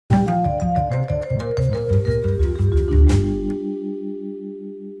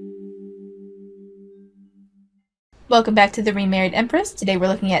Welcome back to the Remarried Empress. Today we're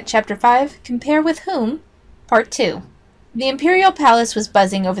looking at Chapter 5, Compare with Whom? Part 2. The Imperial Palace was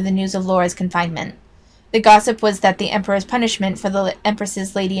buzzing over the news of Laura's confinement. The gossip was that the Emperor's punishment for the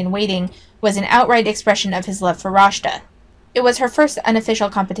Empress's lady-in-waiting was an outright expression of his love for Rashta. It was her first unofficial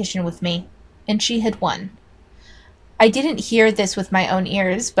competition with me, and she had won. I didn't hear this with my own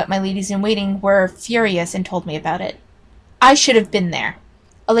ears, but my ladies-in-waiting were furious and told me about it. I should have been there.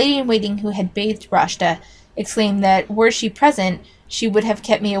 A lady-in-waiting who had bathed Rashta exclaimed that, were she present, she would have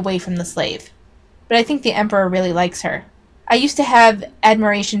kept me away from the slave. But I think the Emperor really likes her. I used to have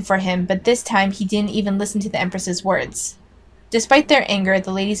admiration for him, but this time he didn't even listen to the Empress's words. Despite their anger,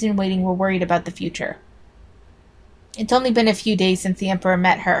 the ladies-in-waiting were worried about the future. It's only been a few days since the Emperor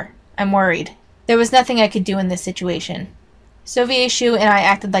met her. I'm worried. There was nothing I could do in this situation. Sovietshu and I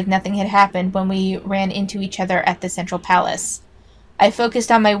acted like nothing had happened when we ran into each other at the Central Palace. I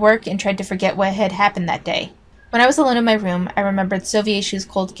focused on my work and tried to forget what had happened that day. When I was alone in my room, I remembered Sovietshu's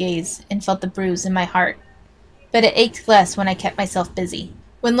cold gaze and felt the bruise in my heart. But it ached less when I kept myself busy.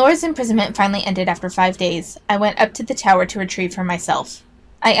 When Laura's imprisonment finally ended after 5 days, I went up to the tower to retrieve her myself.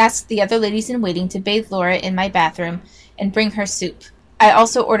 I asked the other ladies-in-waiting to bathe Laura in my bathroom and bring her soup. I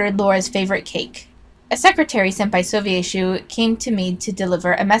also ordered Laura's favorite cake. A secretary sent by Sovietshu came to me to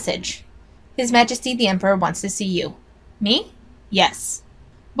deliver a message. His Majesty the Emperor wants to see you. Me? Yes.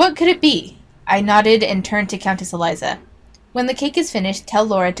 What could it be? I nodded and turned to Countess Eliza. When the cake is finished, tell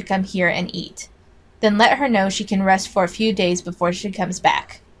Laura to come here and eat. Then let her know she can rest for a few days before she comes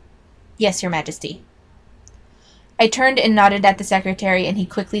back. Yes, Your Majesty. I turned and nodded at the secretary, and he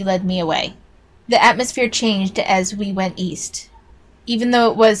quickly led me away. The atmosphere changed as we went east. Even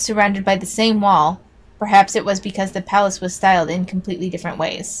though it was surrounded by the same wall, perhaps it was because the palace was styled in completely different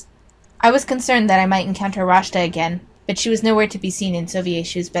ways. I was concerned that I might encounter Rashta again, but she was nowhere to be seen in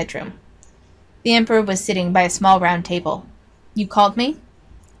Sovietshu's bedroom. The Emperor was sitting by a small round table. You called me?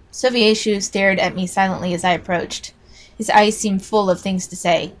 Sovietshu stared at me silently as I approached. His eyes seemed full of things to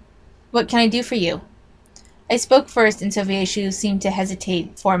say. What can I do for you? I spoke first, and Sovietshu seemed to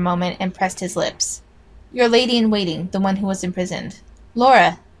hesitate for a moment and pressed his lips. Your lady-in-waiting, the one who was imprisoned.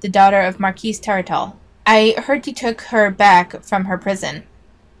 Laura, the daughter of Marquis Taratal. I heard you took her back from her prison.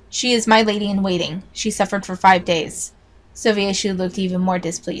 She is my lady-in-waiting. She suffered for 5 days. Sovietshu looked even more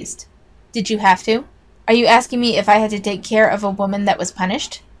displeased. Did you have to? Are you asking me if I had to take care of a woman that was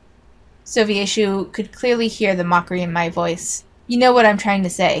punished? Sovietshu could clearly hear the mockery in my voice. You know what I'm trying to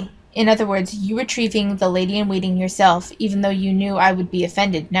say. In other words, you retrieving the lady-in-waiting yourself, even though you knew I would be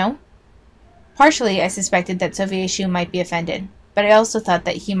offended, no? Partially, I suspected that Sovietshu might be offended, but I also thought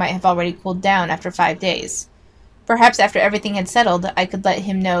that he might have already cooled down after 5 days. Perhaps after everything had settled, I could let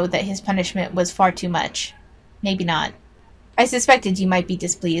him know that his punishment was far too much. Maybe not. I suspected you might be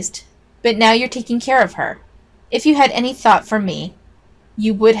displeased, but now you're taking care of her. If you had any thought for me,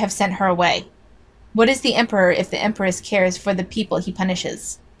 you would have sent her away. What is the Emperor if the Empress cares for the people he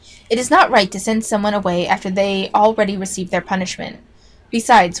punishes? It is not right to send someone away after they already received their punishment.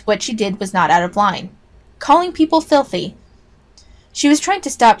 Besides, what she did was not out of line. Calling people filthy. She was trying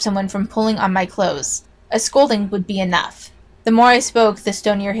to stop someone from pulling on my clothes. A scolding would be enough. The more I spoke, the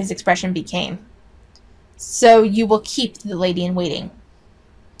stonier his expression became. So you will keep the lady-in-waiting.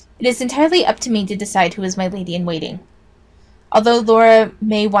 It is entirely up to me to decide who is my lady-in-waiting. Although Laura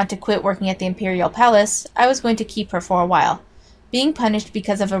may want to quit working at the Imperial Palace, I was going to keep her for a while. Being punished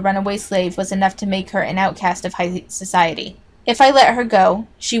because of a runaway slave was enough to make her an outcast of high society. If I let her go,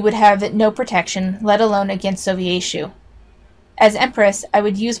 she would have no protection, let alone against Sovietshu. As Empress, I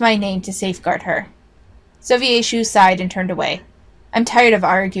would use my name to safeguard her. Sovietshu sighed and turned away. I'm tired of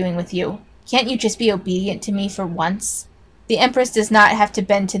arguing with you. Can't you just be obedient to me for once? The Empress does not have to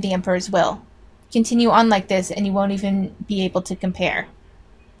bend to the Emperor's will. Continue on like this, and you won't even be able to compare.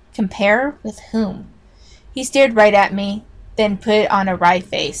 Compare with whom? He stared right at me, then put on a wry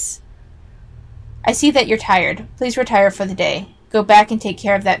face. I see that you're tired. Please retire for the day. Go back and take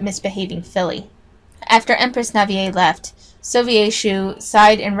care of that misbehaving filly. After Empress Navier left, Sovietshu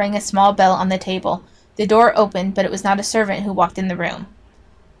sighed and rang a small bell on the table. The door opened, but it was not a servant who walked in the room.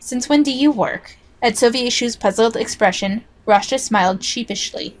 Since when do you work? At Sovietshu's puzzled expression, Rashta smiled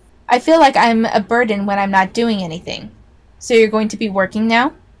sheepishly. I feel like I'm a burden when I'm not doing anything. So you're going to be working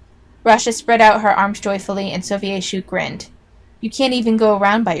now? Rashta spread out her arms joyfully, and Sovietshu grinned. You can't even go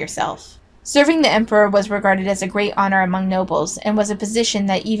around by yourself. Serving the Emperor was regarded as a great honor among nobles, and was a position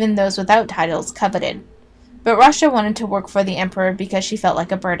that even those without titles coveted. But Rashta wanted to work for the Emperor because she felt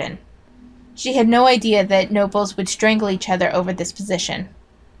like a burden. She had no idea that nobles would strangle each other over this position.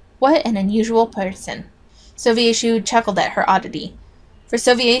 What an unusual person. Sovietshu chuckled at her oddity. For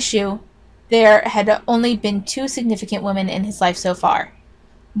Sovietshu, there had only been two significant women in his life so far.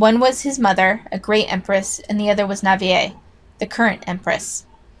 One was his mother, a great empress, and the other was Navier, the current empress.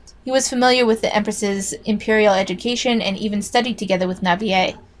 He was familiar with the empress's imperial education and even studied together with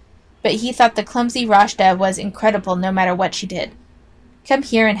Navier, but he thought the clumsy Rashta was incredible no matter what she did. Come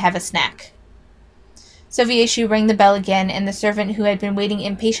here and have a snack. Sovietshu rang the bell again, and the servant who had been waiting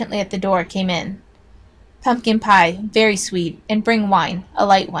impatiently at the door came in. Pumpkin pie, very sweet, and bring wine, a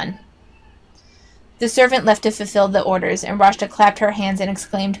light one. The servant left to fulfill the orders, and Rashta clapped her hands and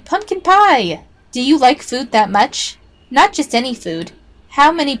exclaimed, "Pumpkin pie! Do you like food that much? Not just any food.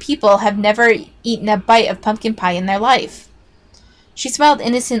 How many people have never eaten a bite of pumpkin pie in their life?" She smiled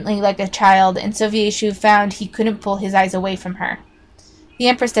innocently like a child, and Sovietshu found he couldn't pull his eyes away from her. The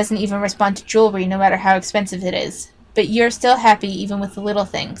Empress doesn't even respond to jewelry, no matter how expensive it is. But you're still happy even with the little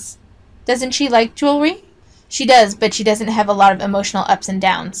things. Doesn't she like jewelry? She does, but she doesn't have a lot of emotional ups and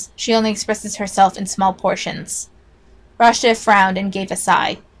downs. She only expresses herself in small portions. Rashta frowned and gave a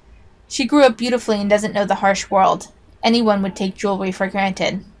sigh. She grew up beautifully and doesn't know the harsh world. Anyone would take jewelry for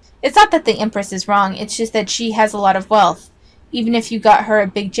granted. It's not that the Empress is wrong, it's just that she has a lot of wealth. Even if you got her a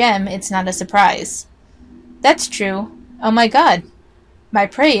big gem, it's not a surprise. That's true. Oh my god. My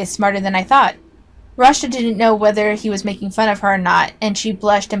prey is smarter than I thought. Rashta didn't know whether he was making fun of her or not, and she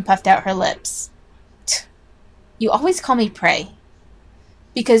blushed and puffed out her lips. You always call me prey.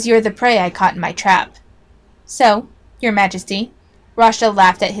 Because you're the prey I caught in my trap. So, Your Majesty. Rashta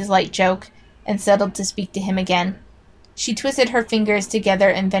laughed at his light joke, and settled to speak to him again. She twisted her fingers together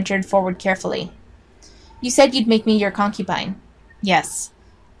and ventured forward carefully. You said you'd make me your concubine. Yes.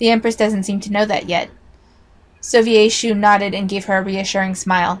 The Empress doesn't seem to know that yet. Sovietshu nodded and gave her a reassuring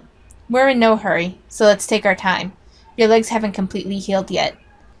smile. We're in no hurry, so let's take our time. Your legs haven't completely healed yet.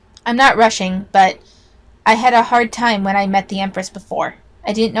 I'm not rushing, but I had a hard time when I met the Empress before.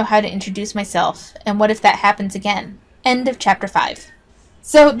 I didn't know how to introduce myself, and what if that happens again? End of chapter 5.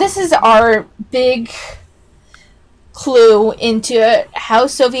 So this is our big clue into how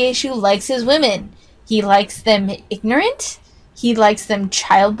Sovietshu likes his women. He likes them ignorant, he likes them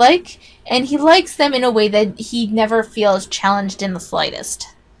childlike, and he likes them in a way that he never feels challenged in the slightest.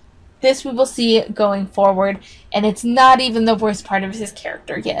 This we will see going forward, and it's not even the worst part of his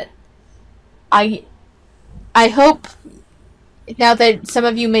character yet. I hope, now that some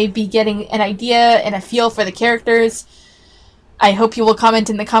of you may be getting an idea and a feel for the characters, I hope you will comment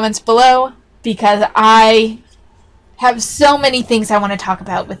in the comments below, because I have so many things I want to talk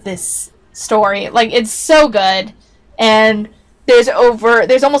about with this story. Like, it's so good, and there's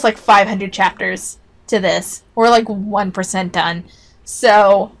almost like 500 chapters to this. We're like 1% done.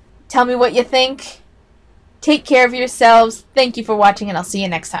 So, tell me what you think. Take care of yourselves. Thank you for watching, and I'll see you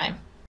next time.